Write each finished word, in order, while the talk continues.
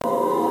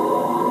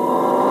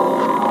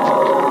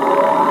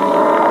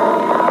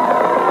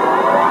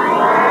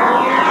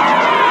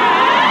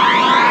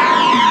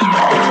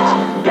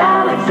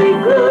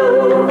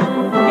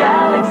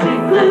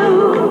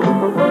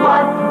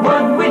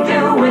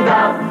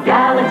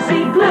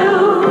Galaxy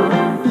glue,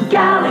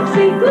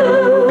 galaxy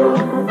glue,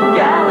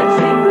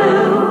 galaxy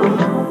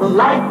glue.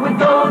 Life would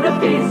go to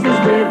pieces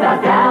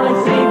without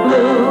galaxy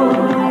glue.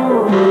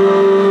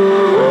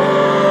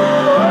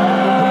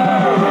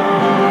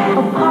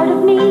 A part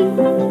of me,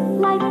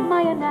 like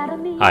my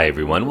anatomy. Hi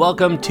everyone,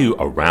 welcome to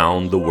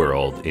Around the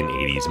World in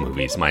 80s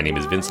Movies. My name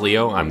is Vince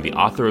Leo. I'm the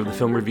author of the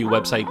film review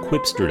website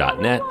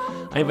Quipster.net.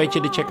 I invite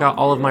you to check out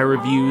all of my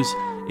reviews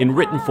in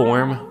written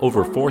form,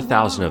 over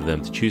 4,000 of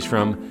them to choose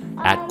from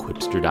at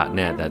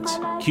Quipster.net. That's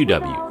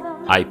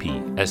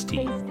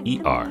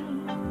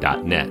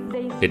QWIPSTER.net.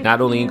 It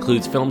not only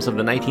includes films of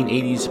the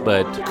 1980s,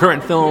 but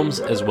current films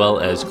as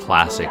well as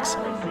classics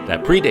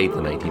that predate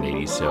the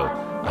 1980s, so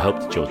I hope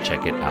that you'll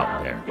check it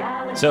out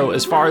there. So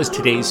as far as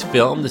today's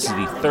film, this is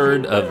the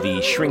third of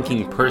the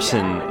Shrinking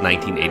Person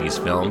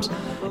 1980s films.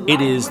 It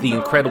is The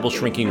Incredible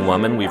Shrinking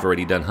Woman. We've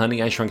already done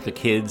Honey, I Shrunk the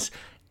Kids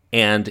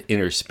and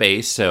Inner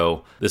Space,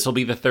 so this will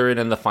be the third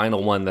and the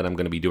final one that I'm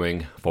going to be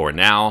doing for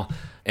now.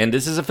 And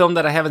this is a film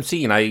that I haven't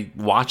seen. I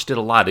watched it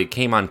a lot. It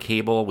came on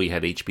cable. We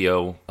had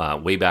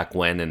HBO way back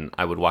when, and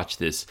I would watch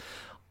this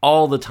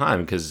all the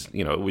time because,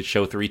 you know, it would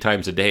show 3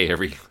 times a day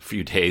every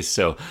few days.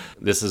 So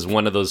this is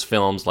one of those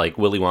films like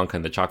Willy Wonka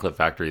and the Chocolate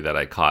Factory that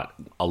I caught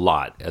a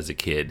lot as a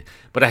kid.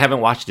 But I haven't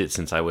watched it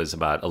since I was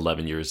about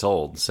 11 years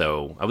old.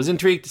 So I was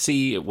intrigued to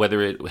see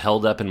whether it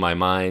held up in my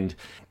mind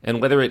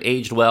and whether it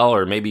aged well,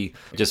 or maybe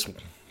just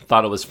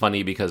thought it was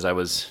funny because I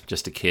was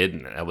just a kid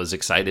and I was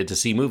excited to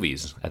see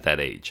movies at that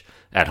age.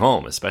 At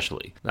home,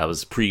 especially. That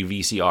was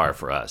pre-VCR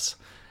for us.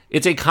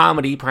 It's a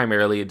comedy,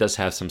 primarily. It does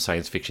have some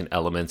science fiction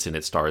elements, and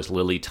it stars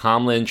Lily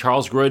Tomlin,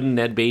 Charles Grodin,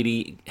 Ned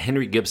Beatty,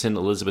 Henry Gibson,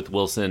 Elizabeth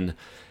Wilson,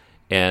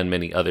 and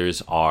many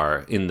others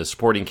are in the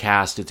supporting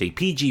cast. It's a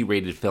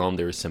PG-rated film.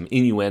 There is some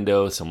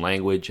innuendo, some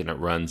language, and it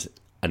runs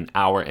an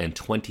hour and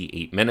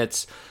 28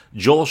 minutes.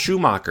 Joel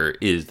Schumacher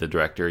is the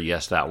director.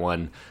 Yes, that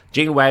one.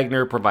 Jane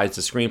Wagner provides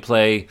the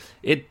screenplay.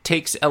 It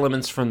takes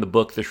elements from the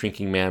book The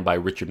Shrinking Man by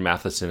Richard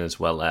Matheson, as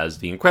well as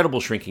The Incredible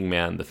Shrinking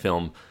Man, the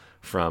film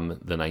from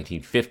the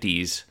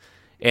 1950s.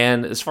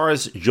 And as far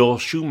as Joel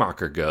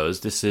Schumacher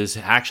goes, this is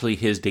actually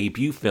his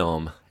debut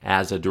film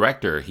as a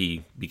director.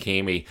 He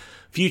became a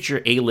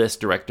future A-list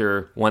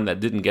director, one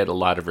that didn't get a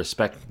lot of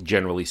respect,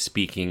 generally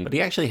speaking, but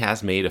he actually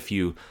has made a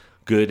few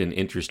good and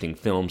interesting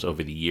films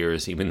over the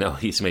years, even though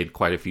he's made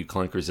quite a few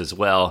clunkers as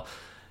well.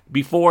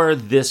 Before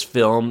this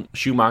film,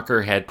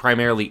 Schumacher had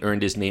primarily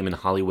earned his name in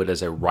Hollywood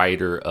as a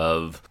writer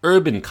of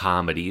urban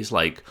comedies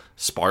like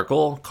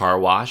Sparkle, Car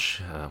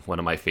Wash, one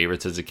of my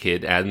favorites as a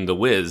kid, and The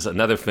Wiz,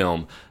 another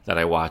film that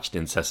I watched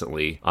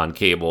incessantly on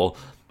cable.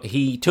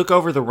 He took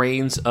over the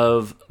reins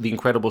of The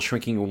Incredible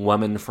Shrinking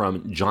Woman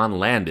from John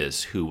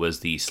Landis, who was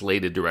the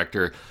slated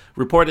director.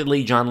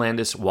 Reportedly, John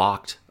Landis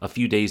walked a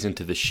few days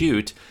into the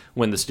shoot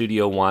when the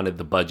studio wanted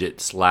the budget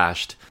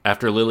slashed.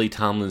 After Lily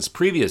Tomlin's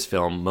previous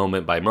film,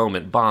 Moment by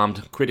Moment,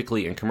 bombed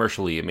critically and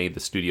commercially, it made the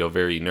studio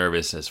very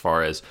nervous as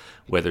far as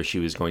whether she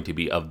was going to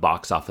be of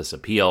box office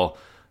appeal.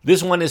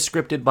 This one is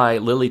scripted by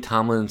Lily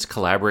Tomlin's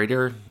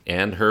collaborator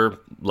and her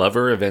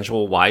lover,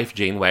 eventual wife,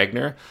 Jane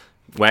Wagner.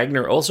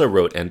 Wagner also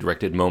wrote and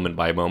directed Moment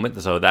by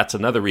Moment, so that's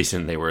another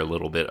reason they were a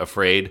little bit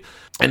afraid.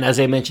 And as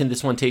I mentioned,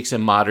 this one takes a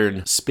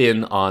modern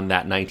spin on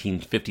that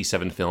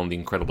 1957 film, The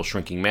Incredible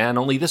Shrinking Man,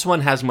 only this one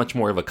has much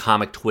more of a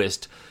comic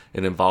twist.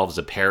 It involves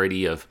a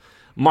parody of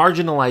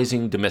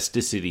marginalizing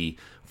domesticity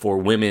for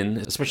women,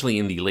 especially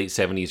in the late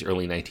 70s,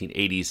 early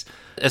 1980s.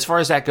 As far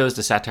as that goes,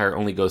 the satire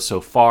only goes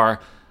so far.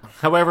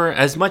 However,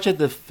 as much of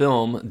the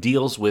film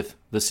deals with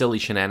the silly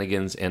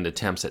shenanigans and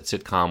attempts at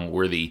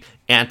sitcom-worthy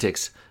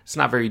antics, it's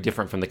not very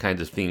different from the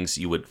kinds of things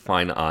you would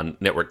find on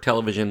network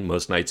television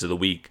most nights of the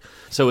week.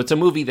 So it's a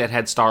movie that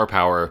had star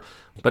power,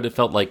 but it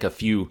felt like a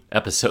few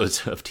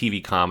episodes of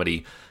TV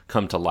comedy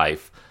come to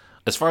life.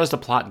 As far as the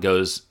plot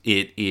goes,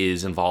 it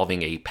is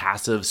involving a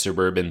passive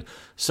suburban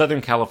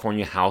Southern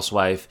California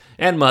housewife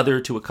and mother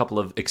to a couple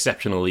of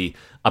exceptionally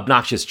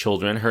obnoxious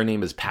children. Her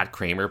name is Pat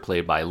Kramer,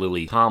 played by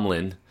Lily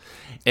Tomlin.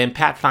 And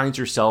Pat finds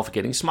herself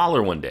getting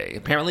smaller one day,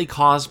 apparently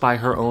caused by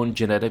her own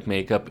genetic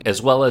makeup,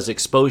 as well as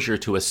exposure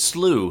to a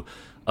slew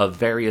of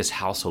various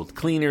household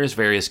cleaners,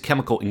 various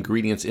chemical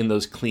ingredients in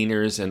those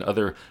cleaners, and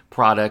other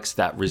products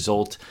that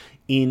result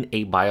in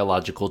a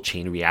biological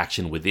chain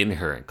reaction within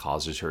her and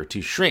causes her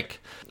to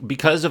shrink.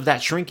 Because of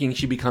that shrinking,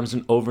 she becomes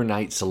an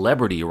overnight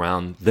celebrity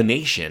around the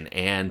nation,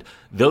 and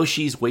though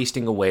she's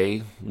wasting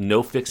away,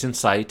 no fix in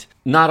sight,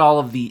 not all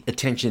of the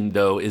attention,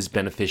 though, is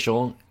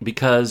beneficial,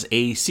 because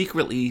a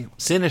secretly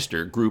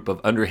sinister group of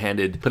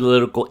underhanded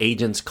political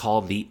agents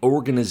called the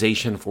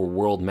Organization for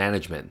World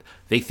Management.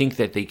 They think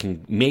that they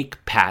can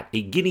make Pat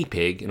a guinea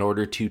pig in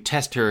order to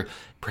test her,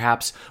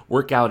 perhaps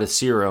work out a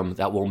serum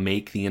that will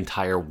make the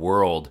entire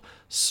world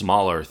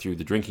smaller through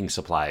the drinking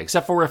supply,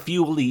 except for a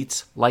few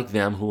elites like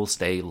them who will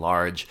stay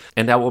large,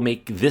 and that will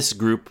make this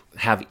group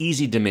have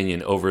easy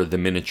dominion over the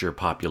miniature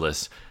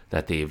populace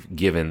that they've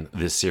given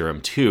this serum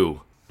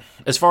to.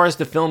 As far as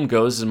the film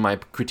goes, in my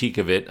critique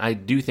of it, I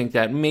do think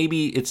that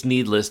maybe it's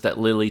needless that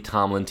Lily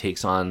Tomlin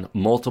takes on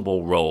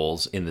multiple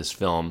roles in this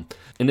film.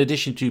 In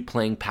addition to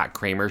playing Pat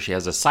Kramer, she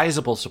has a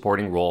sizable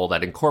supporting role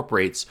that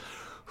incorporates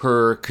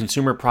her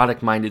consumer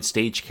product-minded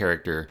stage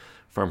character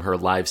from her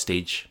live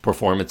stage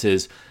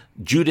performances,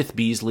 Judith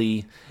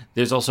Beasley.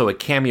 There's also a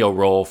cameo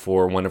role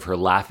for one of her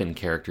laugh-in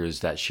characters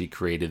that she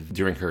created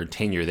during her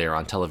tenure there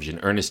on television,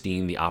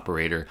 Ernestine, the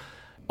operator.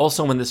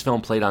 Also, when this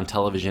film played on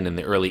television in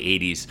the early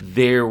 80s,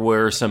 there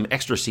were some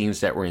extra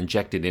scenes that were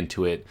injected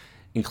into it,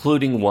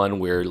 including one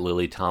where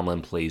Lily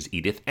Tomlin plays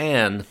Edith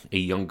Ann, a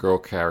young girl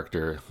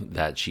character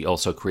that she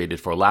also created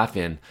for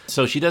Laugh-In.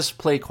 So she does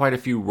play quite a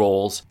few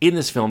roles in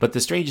this film, but the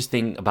strangest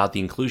thing about the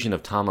inclusion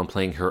of Tomlin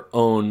playing her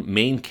own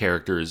main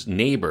character's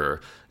neighbor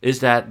is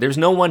that there's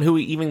no one who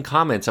even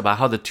comments about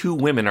how the two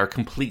women are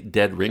complete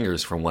dead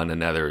ringers from one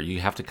another. You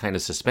have to kind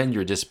of suspend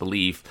your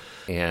disbelief,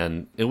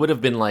 and it would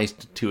have been nice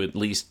to at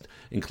least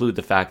include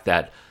the fact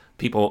that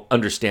people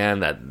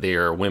understand that they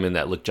are women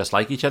that look just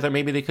like each other.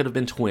 Maybe they could have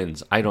been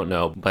twins. I don't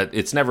know. But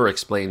it's never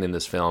explained in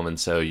this film. And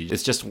so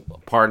it's just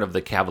part of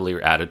the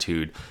cavalier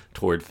attitude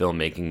toward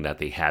filmmaking that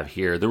they have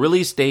here. The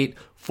release date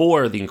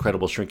for The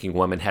Incredible Shrinking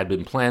Woman had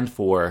been planned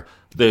for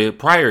the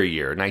prior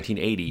year,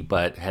 1980,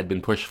 but had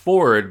been pushed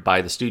forward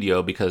by the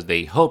studio because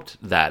they hoped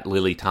that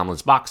Lily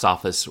Tomlin's box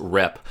office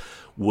rep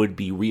would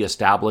be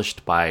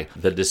reestablished by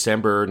the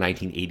December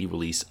 1980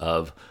 release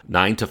of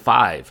 9 to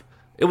 5.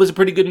 It was a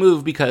pretty good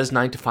move because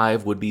 9 to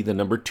 5 would be the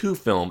number 2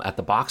 film at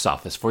the box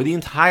office for the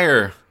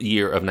entire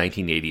year of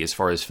 1980 as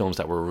far as films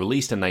that were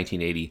released in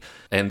 1980.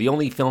 And the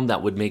only film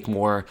that would make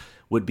more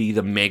would be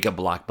the mega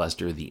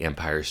blockbuster The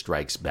Empire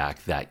Strikes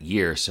Back that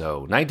year.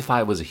 So 9 to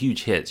 5 was a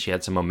huge hit. She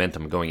had some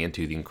momentum going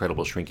into The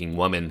Incredible Shrinking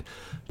Woman.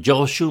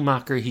 Joel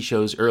Schumacher, he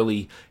shows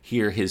early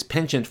here his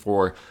penchant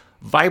for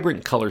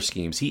vibrant color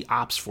schemes. He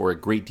opts for a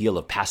great deal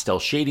of pastel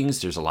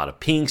shadings. There's a lot of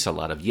pinks, a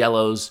lot of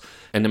yellows,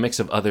 and a mix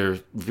of other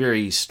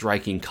very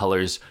striking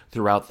colors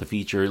throughout the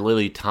feature.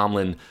 Lily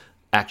Tomlin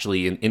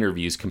actually in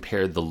interviews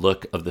compared the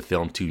look of the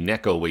film to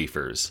Necco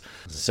wafers.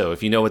 So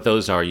if you know what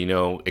those are, you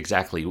know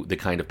exactly the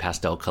kind of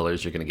pastel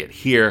colors you're going to get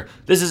here.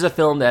 This is a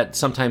film that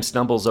sometimes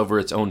stumbles over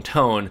its own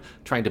tone,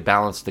 trying to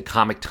balance the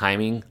comic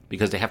timing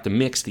because they have to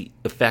mix the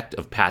effect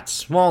of Pat's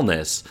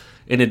smallness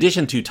in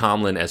addition to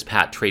Tomlin as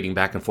Pat trading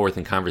back and forth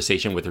in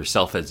conversation with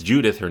herself as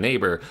Judith, her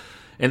neighbor,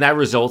 and that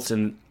results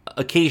in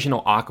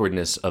occasional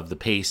awkwardness of the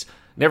pace.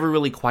 Never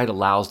really quite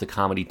allows the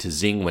comedy to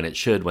zing when it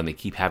should when they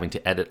keep having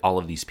to edit all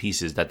of these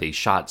pieces that they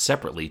shot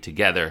separately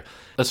together.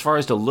 As far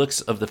as the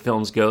looks of the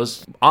films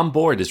goes, on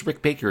board is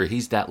Rick Baker.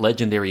 He's that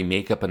legendary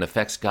makeup and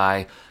effects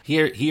guy.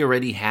 He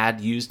already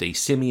had used a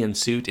simian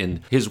suit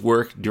in his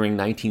work during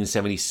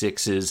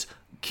 1976's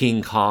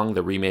King Kong,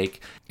 the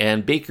remake,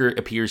 and Baker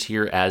appears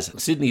here as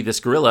Sydney, this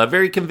gorilla. A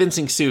very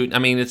convincing suit. I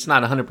mean, it's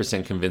not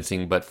 100%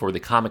 convincing, but for the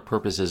comic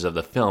purposes of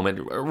the film,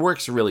 it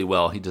works really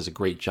well. He does a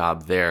great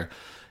job there.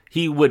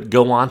 He would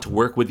go on to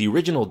work with the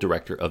original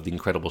director of The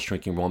Incredible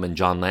Shrinking Woman,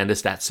 John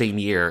Landis, that same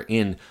year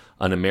in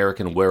An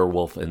American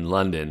Werewolf in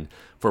London,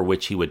 for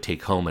which he would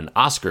take home an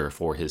Oscar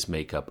for his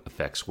makeup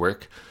effects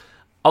work.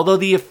 Although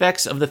the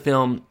effects of the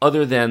film,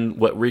 other than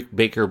what Rick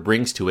Baker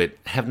brings to it,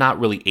 have not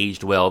really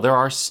aged well, there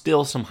are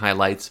still some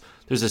highlights.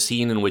 There's a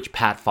scene in which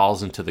Pat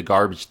falls into the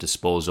garbage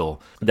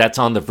disposal that's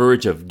on the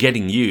verge of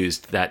getting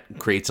used that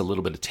creates a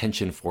little bit of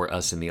tension for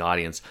us in the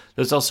audience.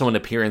 There's also an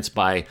appearance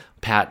by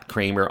Pat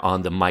Kramer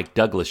on the Mike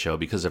Douglas Show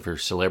because of her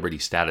celebrity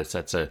status.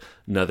 That's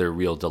another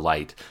real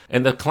delight.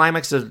 And the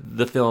climax of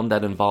the film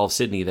that involves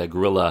Sydney, the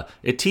gorilla,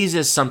 it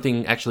teases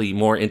something actually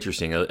more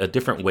interesting, a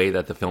different way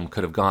that the film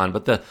could have gone.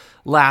 But the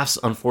laughs,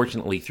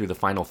 unfortunately, through the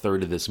final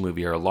third of this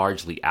movie are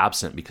largely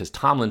absent because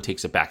Tomlin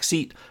takes a back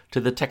seat to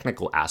the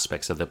technical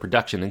aspects of the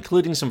production,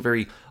 including some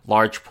very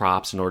large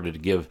props in order to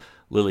give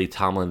Lily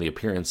Tomlin the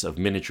appearance of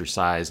miniature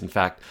size. In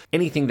fact,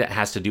 anything that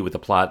has to do with the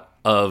plot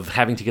of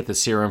having to get the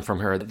serum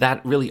from her,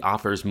 that really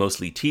offers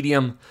mostly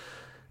tedium.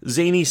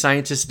 Zany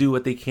scientists do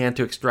what they can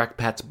to extract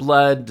Pat's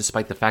blood,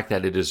 despite the fact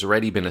that it has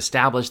already been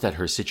established that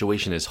her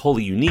situation is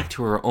wholly unique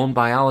to her own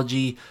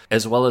biology,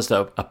 as well as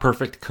a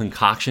perfect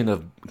concoction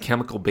of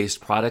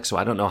chemical-based products. So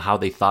I don't know how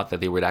they thought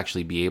that they would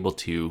actually be able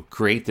to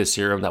create this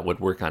serum that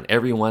would work on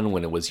everyone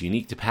when it was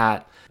unique to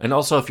Pat. And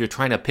also, if you're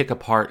trying to pick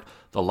apart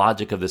the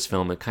logic of this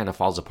film, it kind of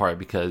falls apart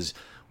because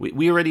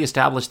we already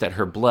established that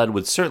her blood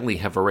would certainly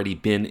have already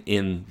been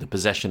in the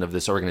possession of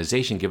this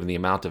organization, given the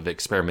amount of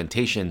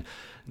experimentation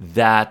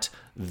that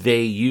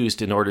they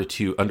used in order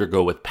to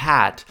undergo with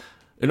Pat,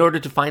 in order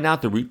to find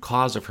out the root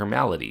cause of her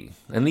malady.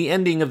 And the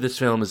ending of this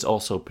film is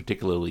also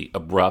particularly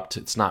abrupt.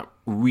 It's not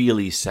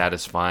really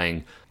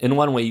satisfying. In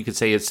one way, you could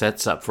say it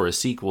sets up for a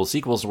sequel.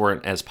 Sequels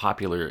weren't as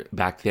popular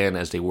back then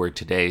as they were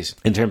today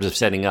in terms of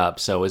setting up,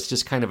 so it's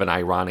just kind of an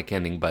ironic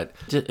ending, but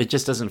it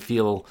just doesn't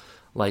feel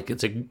like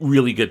it's a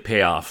really good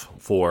payoff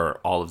for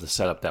all of the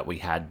setup that we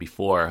had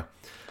before.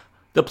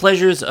 The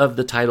pleasures of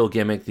the title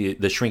gimmick,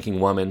 the shrinking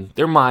woman,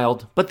 they're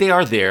mild, but they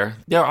are there.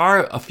 There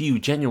are a few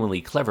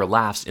genuinely clever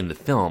laughs in the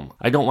film.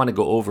 I don't want to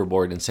go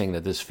overboard in saying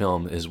that this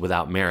film is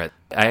without merit.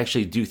 I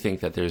actually do think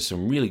that there's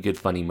some really good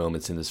funny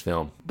moments in this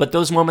film. But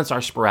those moments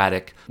are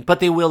sporadic, but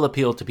they will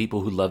appeal to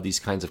people who love these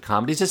kinds of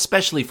comedies,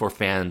 especially for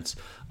fans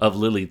of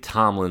Lily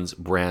Tomlin's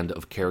brand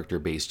of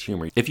character-based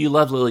humor. If you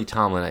love Lily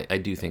Tomlin, I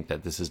do think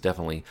that this is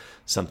definitely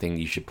something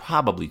you should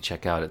probably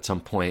check out at some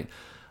point.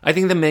 I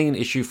think the main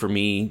issue for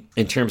me,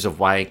 in terms of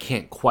why I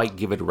can't quite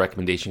give it a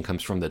recommendation,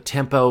 comes from the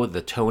tempo,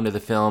 the tone of the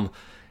film.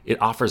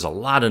 It offers a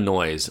lot of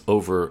noise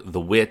over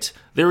the wit.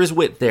 There is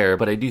wit there,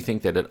 but I do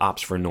think that it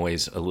opts for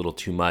noise a little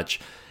too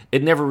much.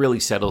 It never really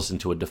settles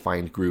into a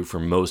defined groove for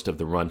most of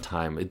the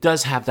runtime. It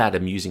does have that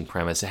amusing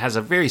premise. It has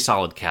a very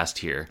solid cast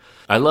here.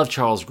 I love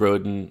Charles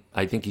Grodin.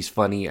 I think he's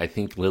funny. I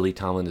think Lily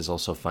Tomlin is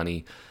also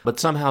funny. But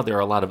somehow there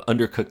are a lot of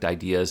undercooked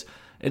ideas.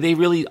 They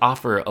really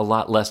offer a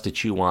lot less to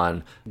chew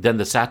on than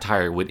the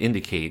satire would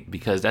indicate,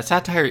 because that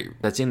satire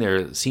that's in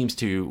there seems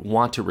to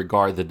want to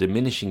regard the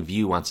diminishing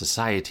view on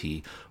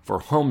society for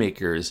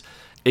homemakers.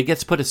 It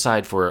gets put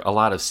aside for a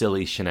lot of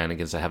silly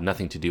shenanigans that have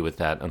nothing to do with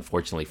that,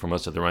 unfortunately, for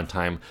most of the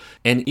runtime.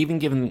 And even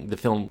giving the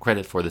film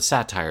credit for the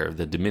satire,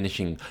 the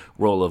diminishing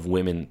role of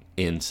women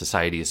in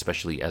society,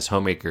 especially as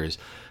homemakers,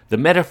 the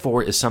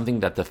metaphor is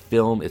something that the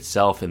film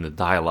itself and the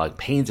dialogue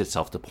pains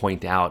itself to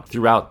point out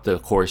throughout the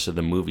course of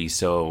the movie.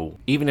 So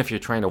even if you're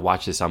trying to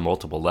watch this on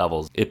multiple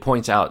levels, it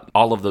points out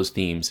all of those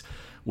themes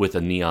with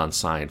a neon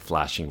sign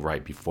flashing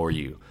right before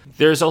you.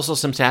 There's also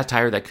some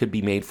satire that could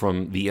be made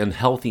from the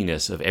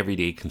unhealthiness of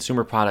everyday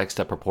consumer products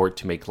that purport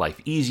to make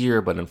life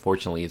easier, but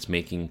unfortunately it's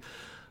making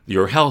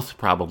your health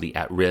probably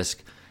at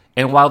risk.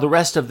 And while the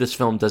rest of this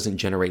film doesn't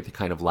generate the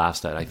kind of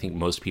laughs that I think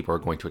most people are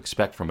going to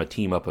expect from a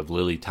team-up of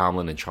Lily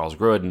Tomlin and Charles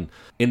Grodin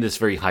in this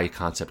very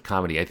high-concept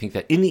comedy, I think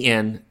that in the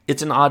end,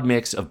 it's an odd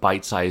mix of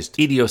bite-sized,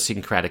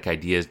 idiosyncratic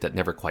ideas that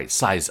never quite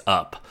size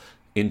up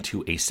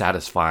into a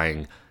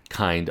satisfying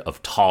kind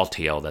of tall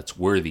tale that's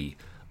worthy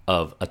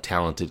of a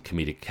talented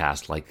comedic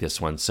cast like this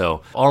one.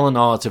 So all in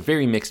all, it's a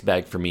very mixed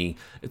bag for me.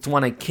 It's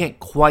one I can't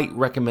quite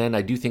recommend.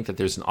 I do think that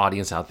there's an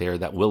audience out there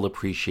that will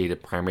appreciate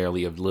it,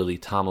 primarily of Lily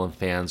Tomlin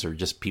fans or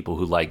just people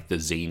who like the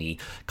zany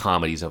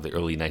comedies of the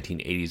early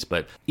 1980s.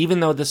 But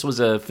even though this was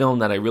a film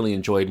that I really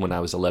enjoyed when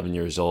I was 11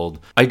 years old,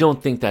 I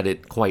don't think that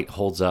it quite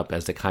holds up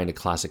as the kind of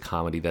classic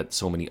comedy that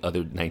so many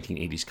other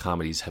 1980s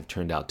comedies have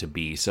turned out to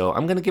be. So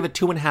I'm going to give it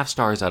 2.5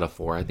 stars out of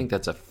 4. I think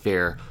that's a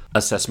fair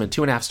assessment.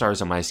 2.5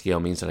 stars on my scale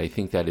means that I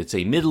think that it's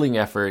a middling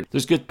effort.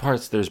 There's good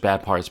parts, there's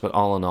bad parts, but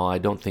all in all, I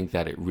don't think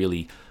that it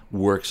really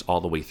works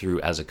all the way through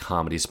as a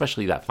comedy,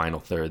 especially that final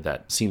third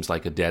that seems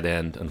like a dead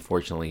end,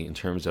 unfortunately, in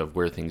terms of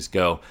where things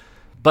go.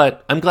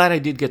 But I'm glad I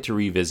did get to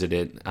revisit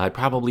it. I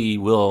probably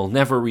will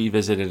never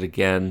revisit it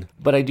again,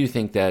 but I do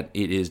think that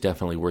it is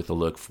definitely worth a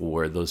look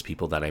for those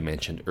people that I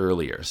mentioned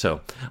earlier. So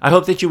I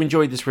hope that you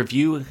enjoyed this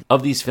review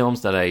of these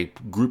films that I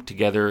grouped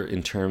together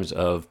in terms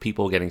of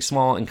people getting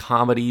small and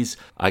comedies.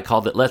 I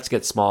called it Let's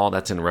Get Small.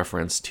 That's in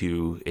reference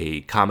to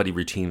a comedy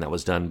routine that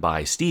was done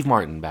by Steve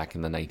Martin back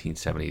in the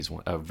 1970s,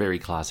 a very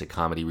classic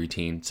comedy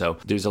routine. So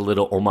there's a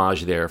little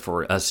homage there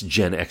for us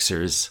Gen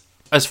Xers.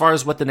 As far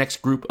as what the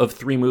next group of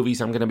 3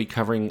 movies I'm going to be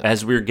covering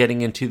as we're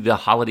getting into the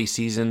holiday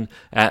season,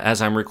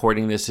 as I'm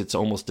recording this, it's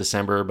almost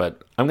December,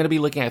 but I'm going to be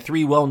looking at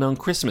 3 well-known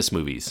Christmas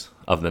movies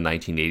of the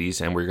 1980s,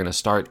 and we're going to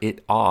start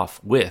it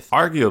off with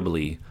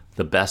arguably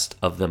the best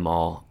of them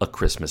all, A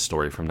Christmas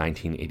Story from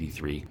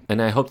 1983.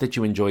 And I hope that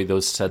you enjoy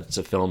those sets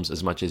of films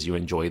as much as you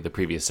enjoyed the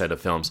previous set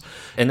of films.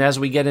 And as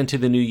we get into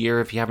the new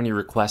year, if you have any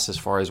requests as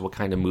far as what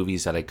kind of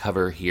movies that I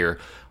cover here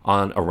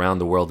on Around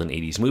the World in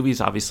 80s Movies,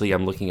 obviously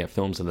I'm looking at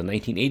films in the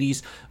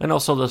 1980s and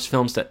also those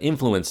films that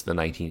influenced the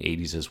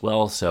 1980s as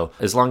well. So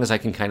as long as I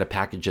can kind of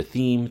package a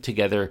theme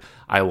together,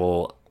 I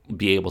will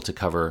be able to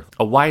cover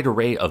a wide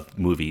array of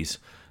movies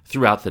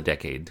throughout the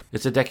decade.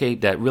 It's a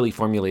decade that really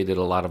formulated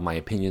a lot of my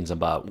opinions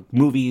about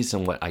movies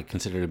and what I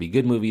consider to be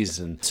good movies,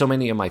 and so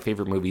many of my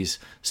favorite movies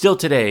still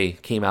today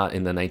came out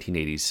in the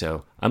 1980s,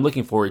 so I'm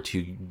looking forward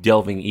to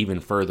delving even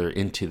further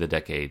into the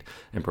decade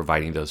and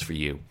providing those for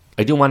you.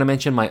 I do want to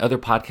mention my other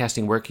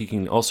podcasting work. You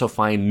can also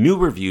find new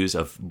reviews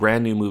of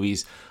brand new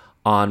movies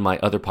on my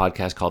other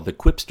podcast called the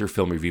Quipster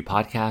Film Review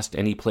Podcast.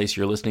 Any place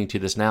you're listening to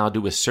this now,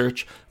 do a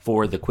search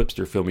for the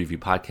Quipster Film Review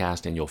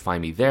Podcast and you'll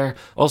find me there.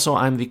 Also,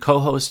 I'm the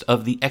co-host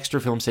of the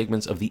extra film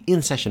segments of the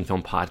In Session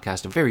Film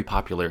Podcast, a very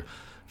popular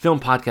film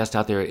podcast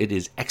out there. It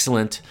is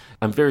excellent.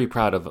 I'm very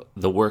proud of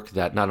the work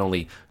that not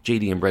only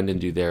JD and Brendan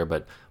do there,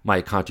 but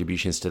my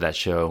contributions to that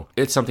show.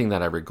 It's something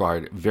that I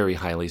regard very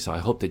highly, so I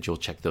hope that you'll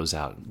check those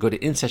out. Go to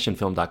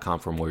InSessionFilm.com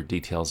for more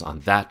details on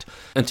that.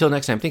 Until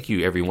next time, thank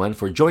you everyone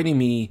for joining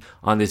me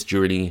on this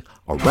journey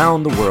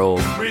around the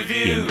world in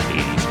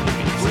 80s.